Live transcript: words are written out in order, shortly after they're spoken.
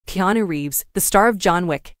Keanu Reeves, the star of John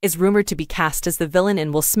Wick, is rumored to be cast as the villain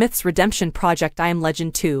in Will Smith's redemption project I Am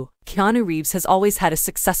Legend 2. Keanu Reeves has always had a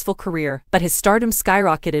successful career, but his stardom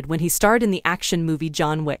skyrocketed when he starred in the action movie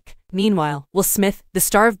John Wick. Meanwhile, Will Smith, the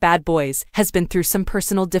star of Bad Boys, has been through some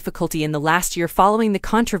personal difficulty in the last year following the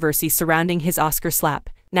controversy surrounding his Oscar slap.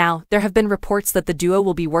 Now, there have been reports that the duo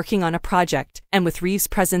will be working on a project, and with Reeves'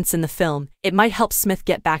 presence in the film, it might help Smith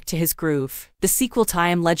get back to his groove. The sequel to I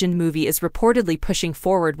Am Legend movie is reportedly pushing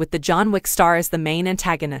forward with the John Wick star as the main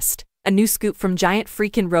antagonist. A new scoop from Giant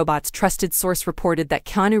Freakin' Robot's trusted source reported that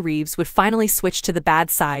Keanu Reeves would finally switch to the bad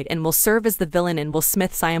side and will serve as the villain in Will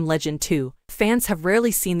Smith's I Am Legend 2. Fans have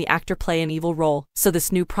rarely seen the actor play an evil role, so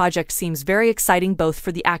this new project seems very exciting both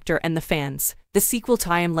for the actor and the fans. The sequel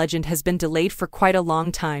to I Am Legend has been delayed for quite a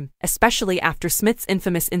long time, especially after Smith's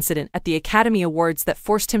infamous incident at the Academy Awards that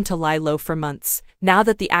forced him to lie low for months. Now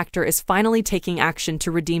that the actor is finally taking action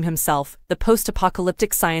to redeem himself, the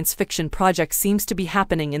post-apocalyptic science fiction project seems to be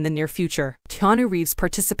happening in the near future. Keanu Reeves'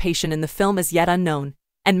 participation in the film is yet unknown,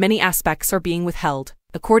 and many aspects are being withheld.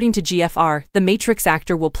 According to GFR, the Matrix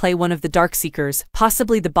actor will play one of the Darkseekers,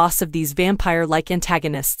 possibly the boss of these vampire-like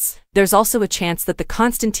antagonists. There's also a chance that the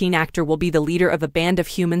Constantine actor will be the leader of a band of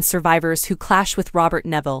human survivors who clash with Robert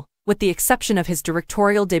Neville. With the exception of his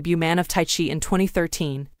directorial debut Man of Tai Chi in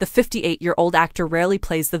 2013, the 58-year-old actor rarely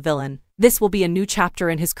plays the villain. This will be a new chapter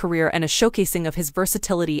in his career and a showcasing of his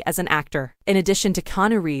versatility as an actor. In addition to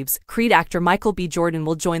Keanu Reeves, Creed actor Michael B. Jordan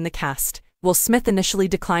will join the cast. Will Smith initially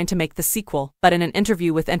declined to make the sequel, but in an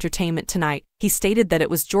interview with Entertainment Tonight, he stated that it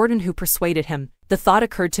was Jordan who persuaded him. The thought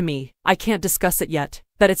occurred to me. I can't discuss it yet,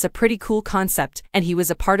 but it's a pretty cool concept, and he was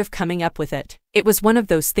a part of coming up with it. It was one of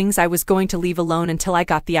those things I was going to leave alone until I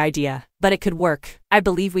got the idea, but it could work. I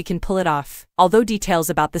believe we can pull it off. Although details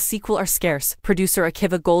about the sequel are scarce, producer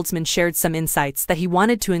Akiva Goldsman shared some insights that he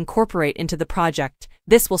wanted to incorporate into the project.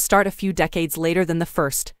 This will start a few decades later than the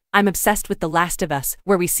first. I'm obsessed with The Last of Us,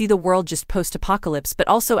 where we see the world just post-apocalypse but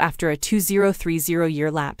also after a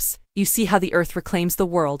 2030-year lapse. You see how the Earth reclaims the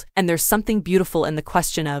world, and there's something beautiful in the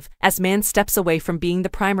question of, as man steps away from being the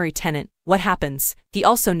primary tenant, what happens? He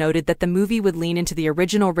also noted that the movie would lean into the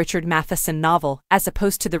original Richard Matheson novel, as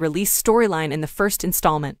opposed to the release storyline in the first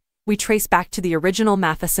installment. We trace back to the original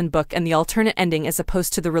Matheson book and the alternate ending as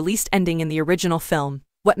opposed to the released ending in the original film.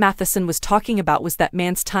 What Matheson was talking about was that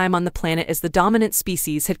man's time on the planet as the dominant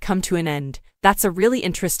species had come to an end. That's a really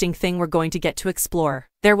interesting thing we're going to get to explore.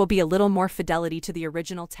 There will be a little more fidelity to the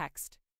original text.